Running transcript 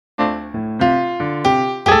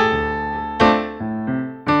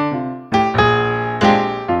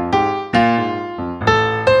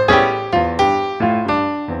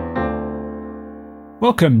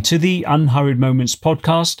Welcome to the Unhurried Moments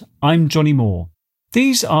podcast. I'm Johnny Moore.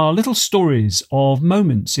 These are little stories of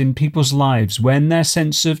moments in people's lives when their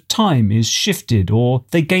sense of time is shifted or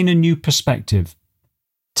they gain a new perspective.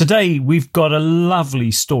 Today, we've got a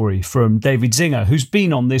lovely story from David Zinger, who's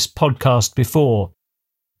been on this podcast before.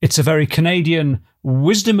 It's a very Canadian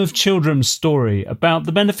wisdom of children story about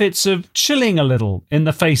the benefits of chilling a little in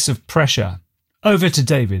the face of pressure. Over to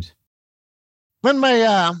David. When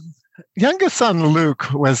my youngest son,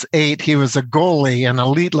 Luke, was 8, he was a goalie in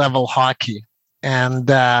elite level hockey. And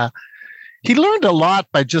he learned a lot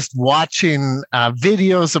by just watching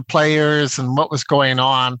videos of players and what was going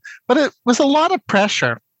on. But it was a lot of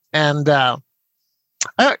pressure. And there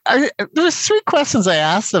was 3 questions I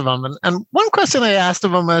asked of him. And one question I asked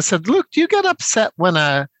of him, I said, Luke, do you get upset when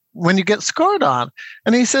you get scored on?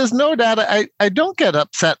 And he says, no, Dad, I don't get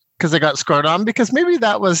upset because I got scored on, because maybe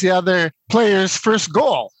that was the other player's first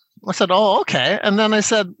goal. I said, oh, okay. And then I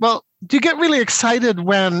said, well, do you get really excited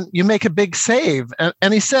when you make a big save?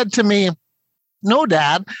 And he said to me, no,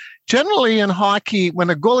 Dad. Generally in hockey,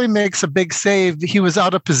 when a goalie makes a big save, he was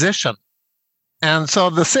out of position. And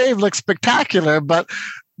so the save looks spectacular, but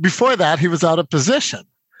before that, he was out of position.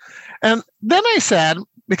 And then I said,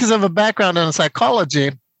 because I have a background in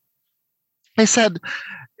psychology, I said,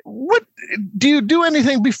 what do you do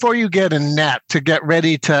anything before you get in net to get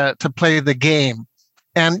ready to play the game?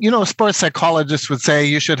 And, sports psychologists would say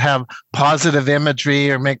you should have positive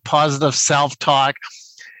imagery or make positive self-talk.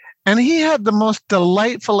 And he had the most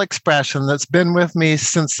delightful expression that's been with me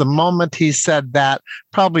since the moment he said that,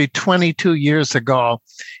 probably 22 years ago.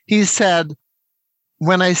 He said,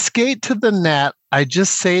 when I skate to the net, I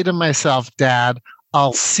just say to myself, Dad,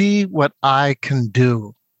 I'll see what I can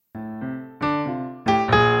do.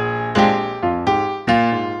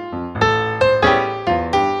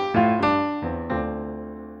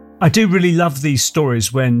 I do really love these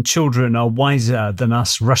stories when children are wiser than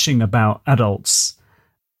us rushing about adults.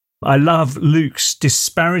 I love Luke's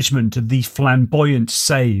disparagement of the flamboyant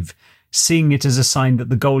save, seeing it as a sign that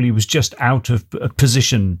the goalie was just out of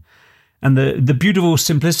position. And the beautiful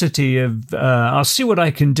simplicity of, I'll see what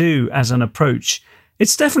I can do as an approach.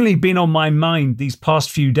 It's definitely been on my mind these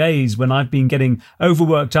past few days when I've been getting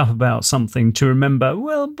overworked up about something to remember,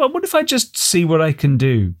 well, but what if I just see what I can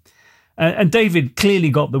do? And David clearly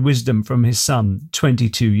got the wisdom from his son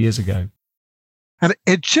 22 years ago. And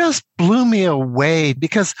it just blew me away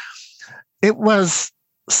because it was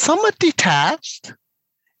somewhat detached.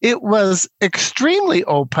 It was extremely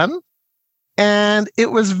open. And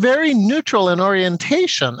it was very neutral in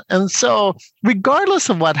orientation. And so regardless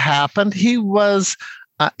of what happened, he was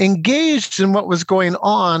engaged in what was going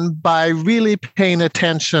on by really paying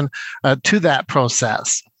attention to that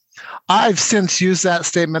process. I've since used that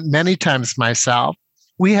statement many times myself.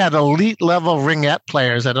 We had elite level ringette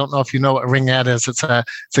players. I don't know if you know what ringette is. It's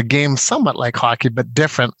a game somewhat like hockey, but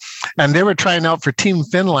different. And they were trying out for Team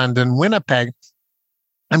Finland in Winnipeg.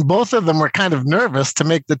 And both of them were kind of nervous to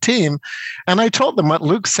make the team. And I told them what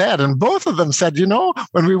Luke said. And both of them said,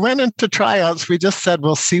 when we went into tryouts, we just said,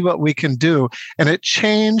 we'll see what we can do. And it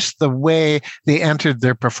changed the way they entered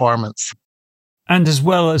their performance. And as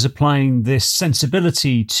well as applying this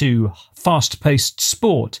sensibility to fast-paced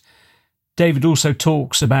sport, David also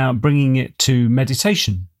talks about bringing it to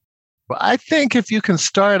meditation. I think if you can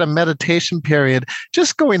start a meditation period,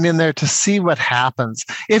 just going in there to see what happens.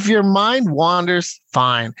 If your mind wanders,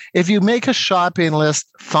 fine. If you make a shopping list,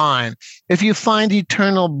 fine. If you find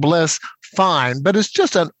eternal bliss, fine. But it's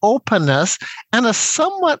just an openness and a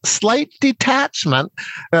somewhat slight detachment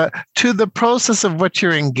to the process of what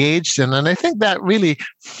you're engaged in. And I think that really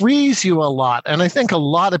frees you a lot. And I think a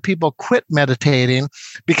lot of people quit meditating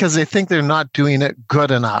because they think they're not doing it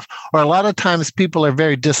good enough. Or a lot of times people are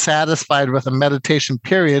very dissatisfied with a meditation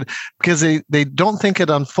period because they don't think it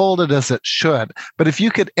unfolded as it should. But if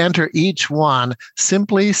you could enter each one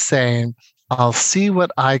simply saying, I'll see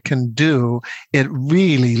what I can do, it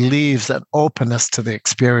really leaves an openness to the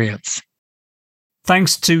experience.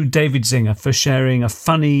 Thanks to David Zinger for sharing a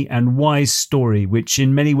funny and wise story which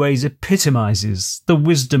in many ways epitomizes the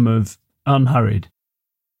wisdom of Unhurried.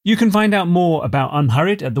 You can find out more about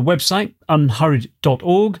Unhurried at the website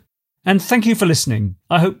unhurried.org. And thank you for listening.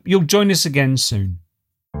 I hope you'll join us again soon.